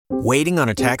Waiting on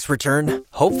a tax return?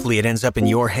 Hopefully it ends up in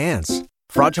your hands.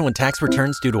 Fraudulent tax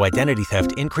returns due to identity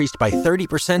theft increased by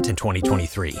 30% in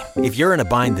 2023. If you're in a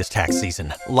bind this tax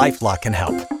season, LifeLock can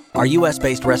help. Our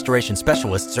U.S.-based restoration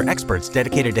specialists are experts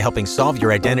dedicated to helping solve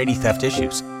your identity theft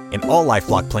issues. And all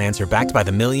LifeLock plans are backed by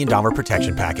the $1 Million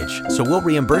Protection Package. So we'll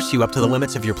reimburse you up to the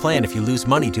limits of your plan if you lose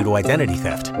money due to identity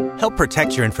theft. Help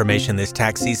protect your information this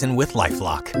tax season with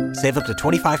LifeLock. Save up to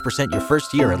 25% your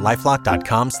first year at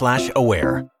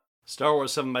LifeLock.com/aware. Star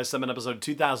Wars 7x7 episode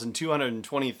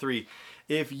 2223.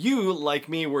 If you, like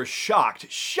me, were shocked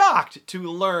to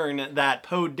learn that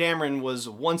Poe Dameron was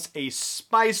once a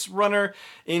spice runner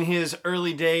in his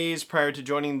early days prior to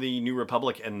joining the New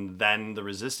Republic and then the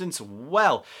Resistance,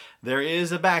 well, there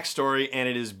is a backstory and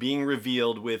it is being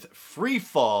revealed with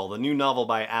Freefall, the new novel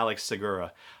by Alex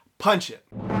Segura. Punch it.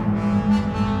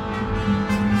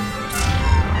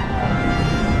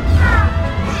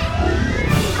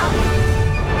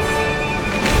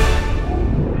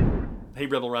 Hey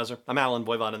Rebel Rouser, I'm Alan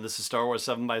Voivod and this is Star Wars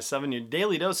 7x7, your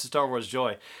daily dose of Star Wars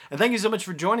joy. And thank you so much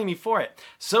for joining me for it.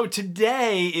 So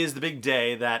today is the big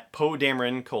day that Poe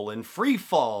Dameron,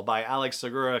 Freefall by Alex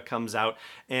Segura comes out.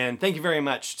 And thank you very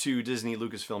much to Disney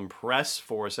Lucasfilm Press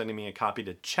for sending me a copy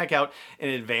to check out in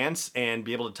advance and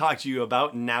be able to talk to you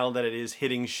about now that it is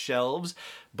hitting shelves,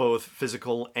 both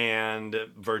physical and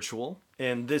virtual.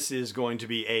 And this is going to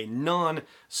be a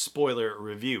non-spoiler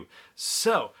review.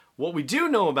 So, what we do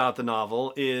know about the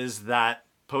novel is that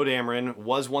Poe Dameron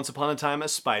was once upon a time a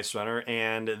spice runner,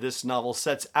 and this novel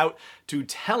sets out to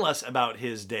tell us about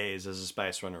his days as a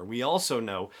spice runner. We also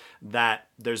know that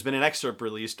there's been an excerpt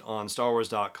released on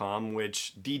StarWars.com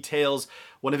which details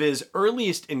one of his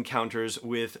earliest encounters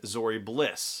with Zorii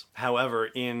Bliss. However,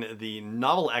 in the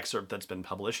novel excerpt that's been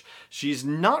published, she's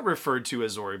not referred to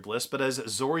as Zorii Bliss, but as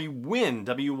Zorii Wynn,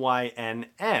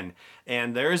 W-Y-N-N.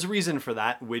 And there is a reason for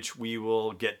that, which we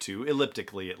will get to,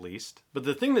 elliptically at least. But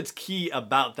the thing that's key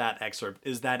about that excerpt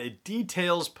is that it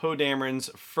details Poe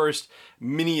Dameron's first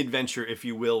mini-adventure, if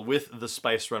you will, with the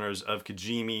Spice Runners of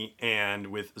Kijimi and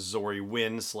with Zorii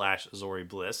Wynn / Zorii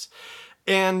Bliss.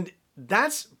 And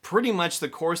that's pretty much the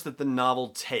course that the novel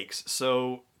takes.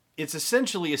 So it's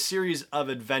essentially a series of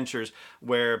adventures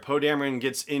where Poe Dameron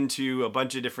gets into a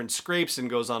bunch of different scrapes and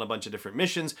goes on a bunch of different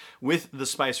missions with the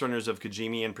Spice Runners of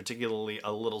Kijimi, and particularly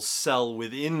a little cell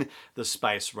within the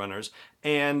Spice Runners.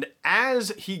 And as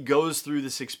he goes through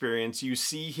this experience, you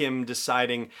see him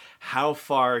deciding how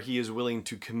far he is willing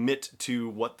to commit to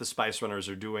what the Spice Runners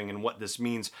are doing and what this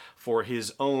means for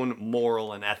his own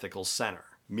moral and ethical center.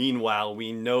 Meanwhile,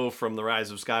 we know from The Rise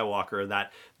of Skywalker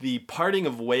that the parting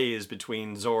of ways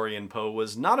between Zorii and Poe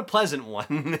was not a pleasant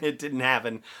one. It didn't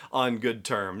happen on good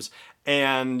terms.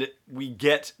 And we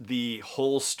get the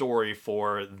whole story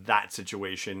for that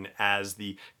situation as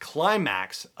the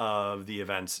climax of the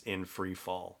events in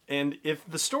Freefall. And if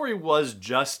the story was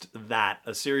just that,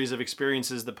 a series of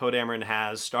experiences that Poe Dameron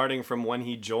has, starting from when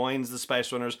he joins the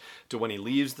Spice Runners to when he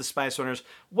leaves the Spice Runners,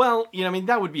 well,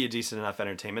 that would be a decent enough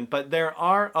entertainment, but there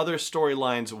are other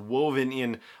storylines woven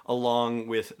in along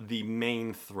with the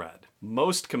main thread.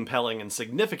 Most compelling and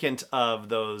significant of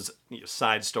those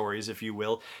side stories, if you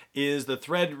will, is the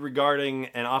thread regarding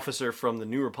an officer from the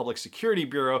New Republic Security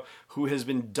Bureau who has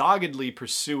been doggedly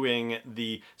pursuing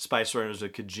the Spice Runners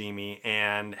of Kijimi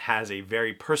and has a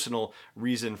very personal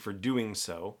reason for doing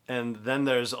so. And then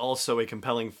there's also a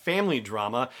compelling family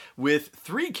drama with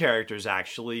three characters,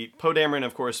 actually. Poe Dameron,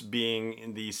 of course,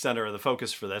 being the center of the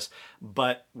focus for this,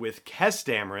 but with Kes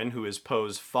Dameron, who is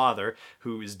Poe's father,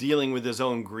 who is dealing with his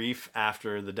own grief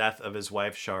after the death of his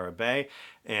wife, Shara Bey,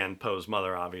 and Poe's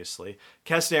mother, obviously.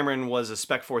 Kes Dameron was a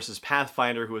Spec Forces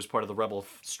Pathfinder who was part of the Rebel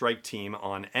strike team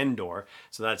on Endor,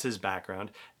 so that's his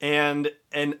background. And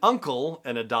an uncle,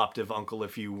 an adoptive uncle,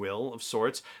 if you will, of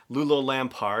sorts, Lulo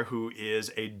Lampar, who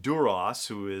is a Duros,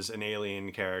 who is an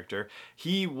alien character.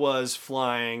 He was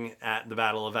flying at the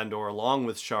Battle of Endor along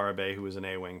with Shara Bey, who is an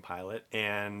A-Wing pilot,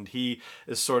 and he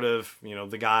is sort of,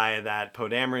 the guy that Poe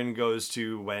Dameron goes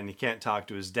to when he can't talk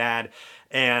to his dad.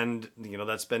 And,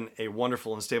 that's been a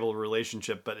wonderful and stable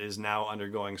relationship, but is now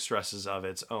undergoing stresses of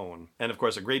its own. And of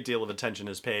course, a great deal of attention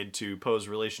is paid to Poe's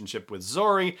relationship with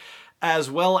Zorii,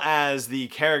 as well as the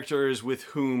characters with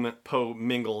whom Poe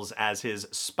mingles as his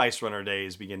Spice Runner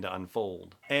days begin to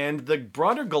unfold. And the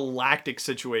broader galactic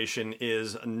situation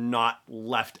is not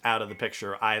left out of the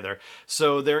picture either.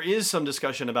 So there is some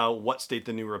discussion about what state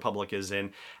the New Republic is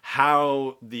in,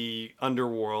 how the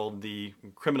underworld, the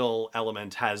criminal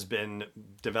element, has been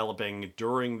developing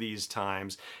during these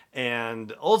times,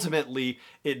 and ultimately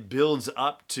it builds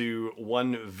up to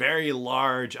one very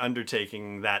large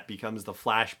undertaking that becomes the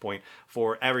flashpoint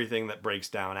for everything that breaks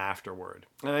down afterward.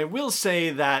 And I will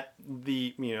say that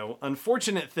the,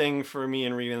 unfortunate thing for me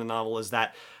in reading the novel is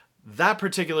that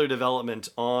particular development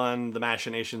on the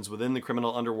machinations within the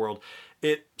criminal underworld,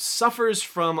 it suffers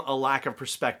from a lack of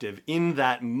perspective in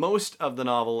that most of the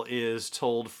novel is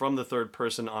told from the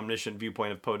third-person omniscient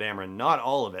viewpoint of Poe Dameron. Not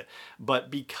all of it,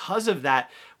 but because of that,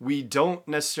 we don't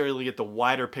necessarily get the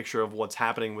wider picture of what's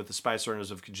happening with the Spice Runners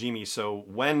of Kijimi. So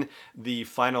when the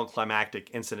final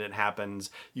climactic incident happens,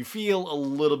 you feel a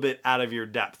little bit out of your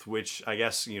depth, which I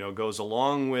guess, goes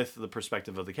along with the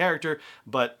perspective of the character,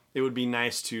 but it would be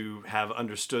nice to have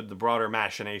understood the broader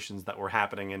machinations that were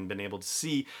happening and been able to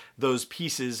see those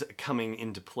pieces coming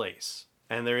into place.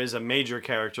 And there is a major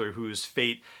character whose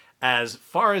fate, as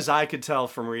far as I could tell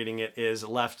from reading it, is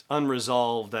left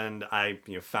unresolved, and I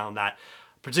found that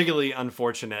particularly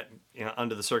unfortunate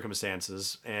under the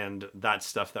circumstances, and that's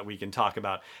stuff that we can talk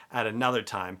about at another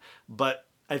time. But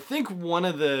I think one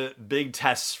of the big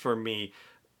tests for me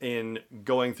in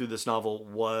going through this novel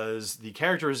was the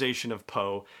characterization of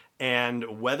Poe,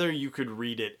 and whether you could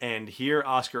read it and hear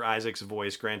Oscar Isaac's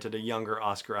voice, granted a younger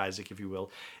Oscar Isaac, if you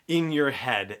will, in your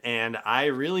head. And I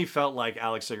really felt like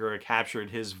Alex Segura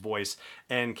captured his voice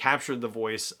and captured the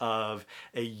voice of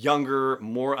a younger,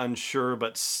 more unsure,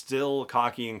 but still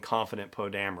cocky and confident Poe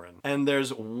Dameron. And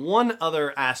there's one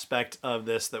other aspect of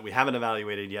this that we haven't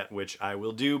evaluated yet, which I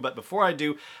will do. But before I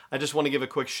do, I just want to give a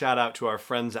quick shout out to our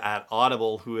friends at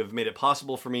Audible who have made it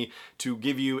possible for me to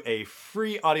give you a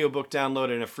free audiobook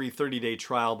download and a free 30-day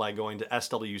trial by going to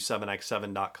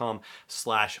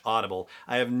sw7x7.com/audible.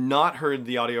 I have not heard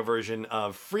the audio version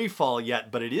of Freefall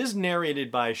yet, but it is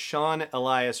narrated by Sean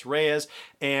Elias Reyes,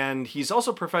 and he's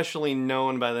also professionally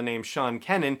known by the name Sean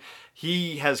Kennan.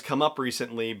 He has come up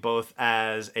recently both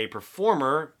as a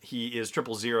performer. He is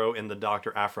 000 in the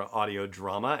Dr. Aphra audio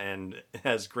drama and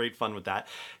has great fun with that.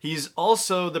 He's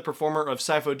also the performer of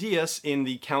Sifo-Dyas in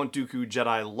the Count Dooku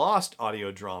Jedi Lost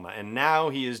audio drama, and now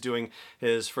he is doing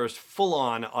his first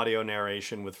full-on audio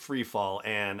narration with Freefall,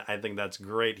 and I think that's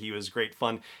great. He was great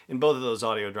fun in both of those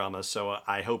audio dramas, so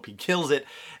I hope he kills it.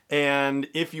 And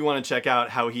if you want to check out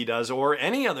how he does, or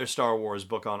any other Star Wars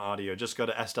book on audio, just go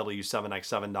to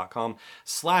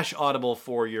sw7x7.com/audible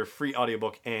for your free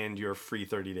audiobook and your free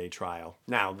 30-day trial.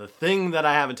 Now, the thing that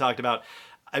I haven't talked about,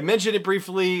 I mentioned it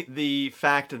briefly, the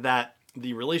fact that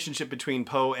the relationship between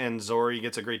Poe and Zorii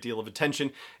gets a great deal of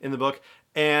attention in the book,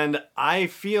 and I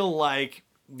feel like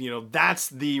that's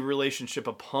the relationship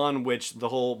upon which the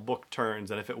whole book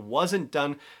turns. And if it wasn't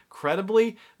done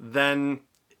credibly, then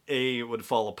A, it would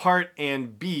fall apart,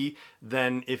 and B,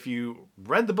 then if you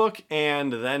read the book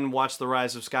and then watched The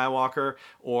Rise of Skywalker,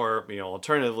 or,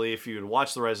 alternatively, if you had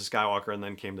watched The Rise of Skywalker and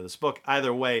then came to this book,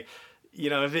 either way,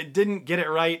 if it didn't get it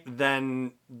right,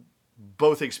 then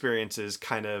both experiences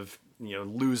kind of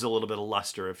lose a little bit of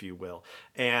luster, if you will.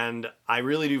 And I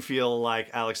really do feel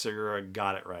like Alex Segura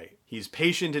got it right. He's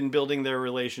patient in building their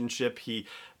relationship. He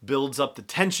builds up the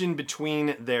tension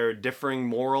between their differing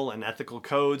moral and ethical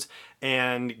codes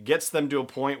and gets them to a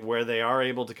point where they are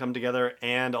able to come together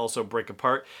and also break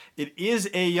apart. It is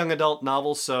a young adult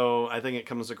novel, so I think it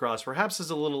comes across perhaps as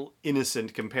a little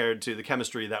innocent compared to the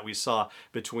chemistry that we saw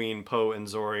between Poe and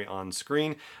Zorii on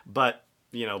screen, but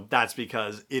that's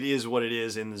because it is what it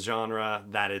is in the genre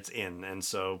that it's in. And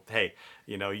so, hey,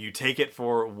 you take it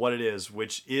for what it is,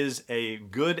 which is a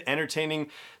good, entertaining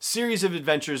series of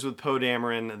adventures with Poe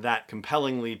Dameron that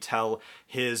compellingly tell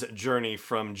his journey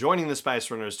from joining the Spice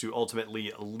Runners to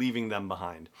ultimately leaving them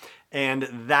behind.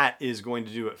 And that is going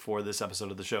to do it for this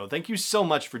episode of the show. Thank you so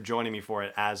much for joining me for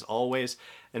it, as always,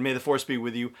 and may the Force be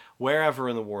with you wherever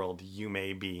in the world you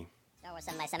may be. Star Wars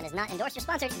 7x7 is not endorsed or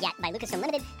sponsored yet by Lucasfilm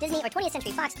Limited, Disney, or 20th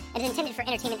Century Fox, and is intended for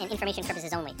entertainment and information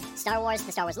purposes only. Star Wars,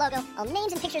 the Star Wars logo, all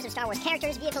names and pictures of Star Wars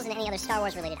characters, vehicles, and any other Star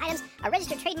Wars-related items are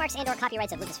registered trademarks and/or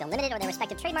copyrights of Lucasfilm Limited or their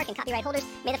respective trademark and copyright holders.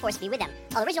 May the Force be with them.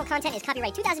 All original content is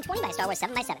copyright 2020 by Star Wars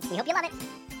 7x7. We hope you love it.